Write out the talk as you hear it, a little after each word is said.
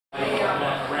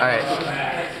Alright.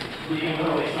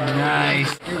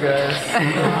 Nice. You guys.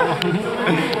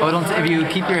 Oh, don't. If you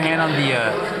keep your hand on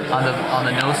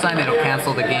the no sign, it'll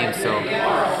cancel the game. So.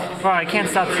 Oh, I can't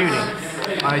stop shooting.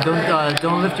 Alright,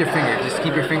 don't lift your finger. Just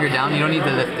keep your finger down. You don't need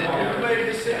to lift it.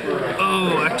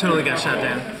 Oh, I totally got shot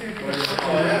down.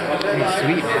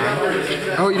 Sweet,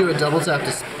 man. Oh, you do a double tap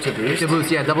to boost? To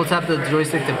boost, yeah. Double tap the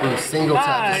joystick to boost. Single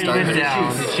tap to start you your did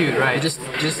down. shoot. Shoot, right. You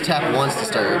just tap once to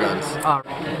start your guns.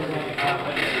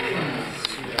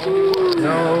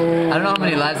 No. I don't know how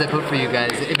many lives I put for you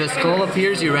guys. If a skull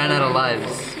appears, you ran out of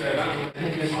lives.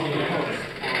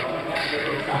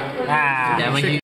 Ah. Yeah, when you